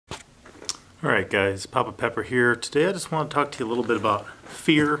Alright guys, Papa Pepper here. Today I just want to talk to you a little bit about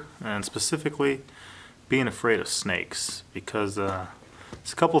fear and specifically being afraid of snakes because there's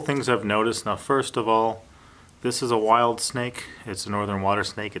a couple things I've noticed. Now first of all, this is a wild snake. It's a northern water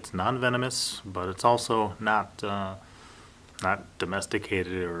snake. It's non-venomous, but it's also not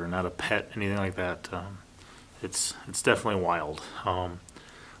domesticated or not a pet, anything like that. It's definitely wild.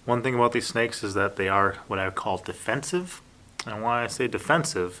 One thing about these snakes is that they are what I would call defensive. And why I say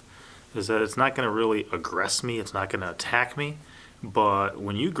defensive is that it's not going to really aggress me, it's not going to attack me, but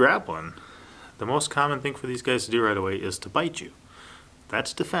when you grab one, the most common thing for these guys to do right away is to bite you.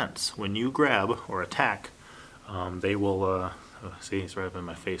 That's defense. When you grab or attack, they will, see, he's right up in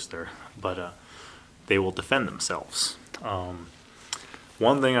my face there, but they will defend themselves.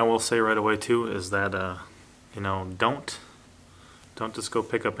 One thing I will say right away too is that, don't just go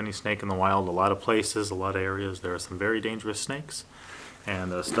pick up any snake in the wild. A lot of places, a lot of areas, there are some very dangerous snakes.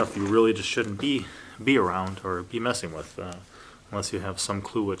 And stuff you really just shouldn't be around or be messing with unless you have some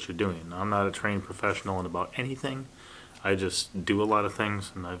clue what you're doing. Now, I'm not a trained professional in about anything. I just do a lot of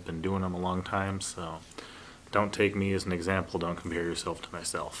things, and I've been doing them a long time, so don't take me as an example. Don't compare yourself to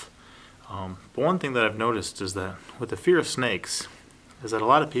myself. But one thing that I've noticed is that with the fear of snakes is that a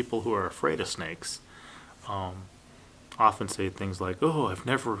lot of people who are afraid of snakes often say things like, oh, I've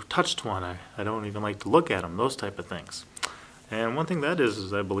never touched one, I don't even like to look at them, those type of things. And one thing that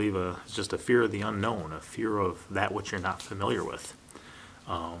is I believe, is just a fear of the unknown, a fear of that which you're not familiar with.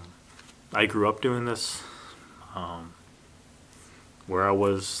 I grew up doing this, where I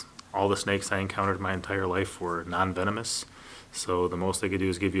was, all the snakes I encountered my entire life were non-venomous, so the most they could do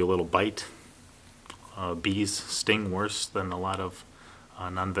is give you a little bite. Bees sting worse than a lot of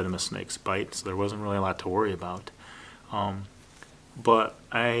non-venomous snakes bite, so there wasn't really a lot to worry about. But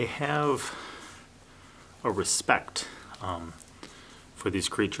I have a respect for these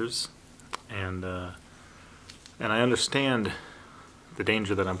creatures, and I understand the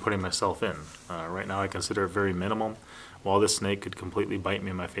danger that I'm putting myself in. Right now I consider it very minimum. While this snake could completely bite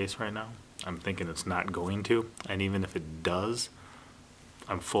me in my face right now, I'm thinking it's not going to, and even if it does,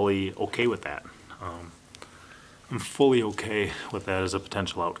 I'm fully okay with that. I'm fully okay with that as a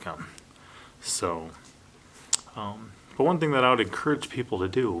potential outcome. So, but one thing that I would encourage people to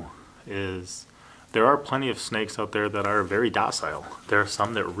do is, there are plenty of snakes out there that are very docile. There are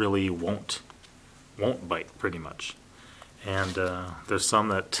some that really won't bite, pretty much. And there's some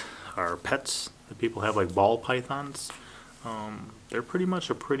that are pets that people have, like ball pythons. They're pretty much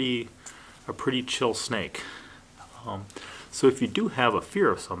a pretty chill snake. So if you do have a fear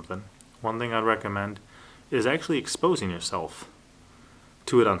of something, one thing I'd recommend is actually exposing yourself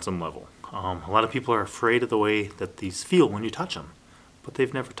to it on some level. A lot of people are afraid of the way that these feel when you touch them, but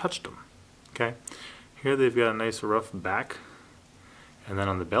they've never touched them. Okay, here they've got a nice rough back, and then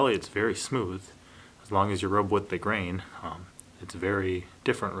on the belly it's very smooth. As long as you rub with the grain, it's very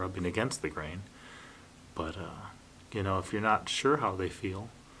different rubbing against the grain. But if you're not sure how they feel,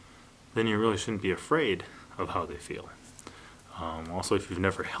 then you really shouldn't be afraid of how they feel. Also, if you've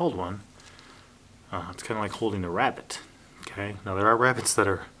never held one, it's kind of like holding a rabbit. Okay, now there are rabbits that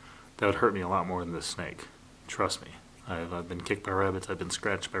would hurt me a lot more than this snake. Trust me. I've been kicked by rabbits, I've been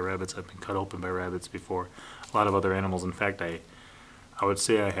scratched by rabbits, I've been cut open by rabbits before. A lot of other animals. In fact, I would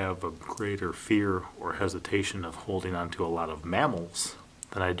say I have a greater fear or hesitation of holding on to a lot of mammals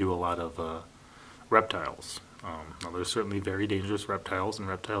than I do a lot of reptiles. Now there's certainly very dangerous reptiles and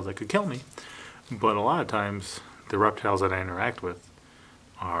reptiles that could kill me, but a lot of times the reptiles that I interact with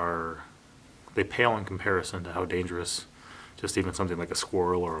they pale in comparison to how dangerous just even something like a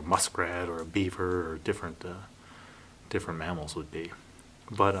squirrel or a muskrat or a beaver or different mammals would be.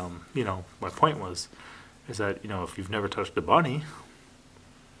 But my point is that if you've never touched a bunny,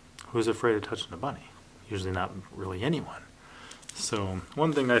 who's afraid of touching a bunny? Usually not really anyone. So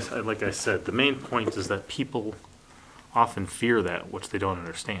one thing like I said, the main point is that people often fear that which they don't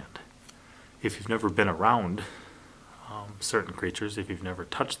understand. If you've never been around certain creatures, if you've never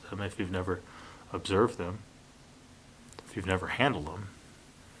touched them, if you've never observed them, if you've never handled them,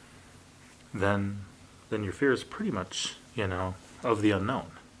 then your fear is pretty much, of the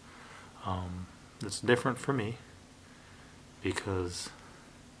unknown. It's different for me because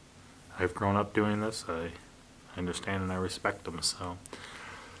I've grown up doing this. I understand and I respect them, so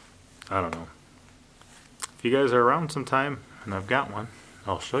I don't know. If you guys are around sometime and I've got one,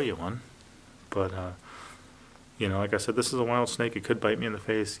 I'll show you one. But, like I said, this is a wild snake. It could bite me in the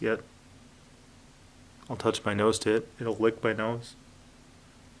face, yet I'll touch my nose to it. It'll lick my nose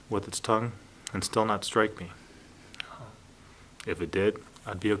with its tongue and still not strike me. If it did,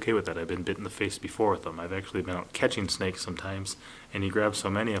 I'd be okay with that. I've been bit in the face before with them. I've actually been out catching snakes sometimes, and you grab so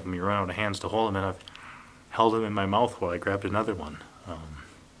many of them, you run out of hands to hold them, and I've held them in my mouth while I grabbed another one.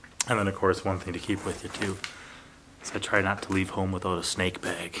 And then, of course, one thing to keep with you, too, is I try not to leave home without a snake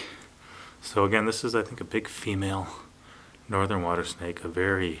bag. So again, this is, I think, a big female northern water snake, a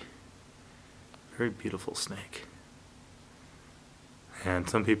very, very beautiful snake. And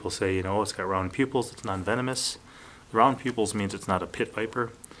some people say, you know, it's got round pupils, it's non-venomous. Round pupils means it's not a pit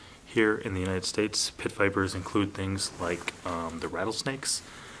viper. Here in the United States, pit vipers include things like the rattlesnakes,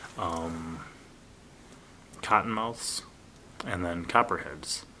 cottonmouths, and then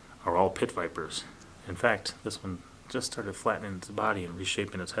copperheads are all pit vipers. In fact, this one just started flattening its body and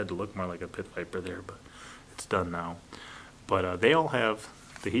reshaping its head to look more like a pit viper there, but it's done now. But they all have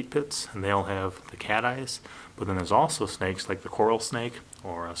the heat pits, and they all have the cat eyes, but then there's also snakes like the coral snake,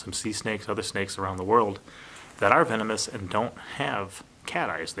 or some sea snakes, other snakes around the world, that are venomous and don't have cat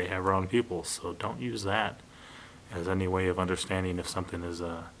eyes. They have round pupils, so don't use that as any way of understanding if something is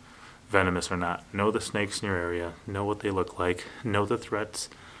venomous or not. Know the snakes in your area, know what they look like, know the threats,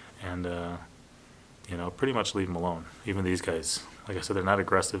 and you know, pretty much leave them alone. Even these guys, like I said, they're not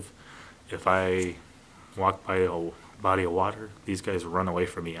aggressive. If I walk by a body of water, these guys run away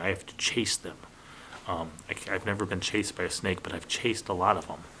from me. I have to chase them. I've never been chased by a snake, but I've chased a lot of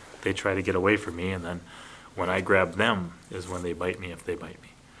them. They try to get away from me, and then when I grab them is when they bite me, if they bite me.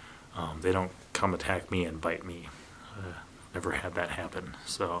 They don't come attack me and bite me. Never had that happen.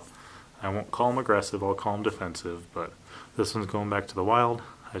 So I won't call them aggressive, I'll call them defensive, but this one's going back to the wild.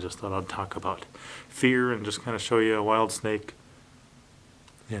 I just thought I'd talk about fear and just kind of show you a wild snake,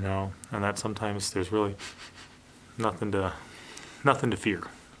 you know, and that sometimes there's really nothing to fear,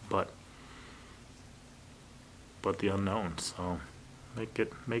 but the unknown. So make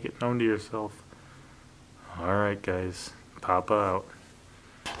it known to yourself. All right, guys, Papa out.